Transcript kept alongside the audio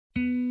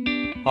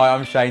Hi,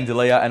 I'm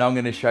Delia and I'm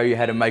going to show you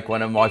how to make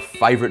one of my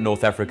favourite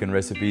North African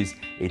recipes.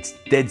 It's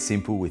dead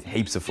simple with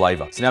heaps of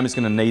flavour. So now I'm just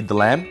going to knead the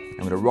lamb. I'm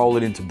going to roll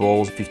it into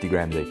balls, 50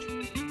 grams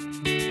each.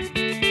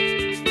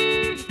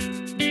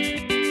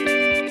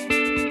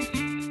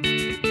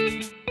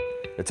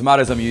 The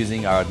tomatoes I'm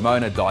using are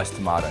Ardmona diced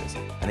tomatoes,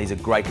 and these are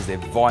great because they're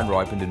vine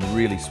ripened and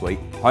really sweet,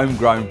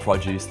 homegrown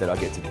produce that I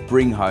get to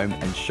bring home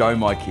and show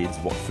my kids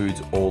what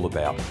food's all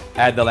about.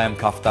 Add the lamb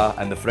kafta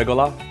and the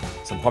fregola,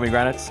 some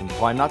pomegranates, some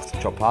pine nuts,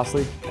 chopped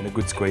parsley, and a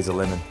good squeeze of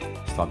lemon.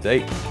 It's time to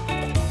eat.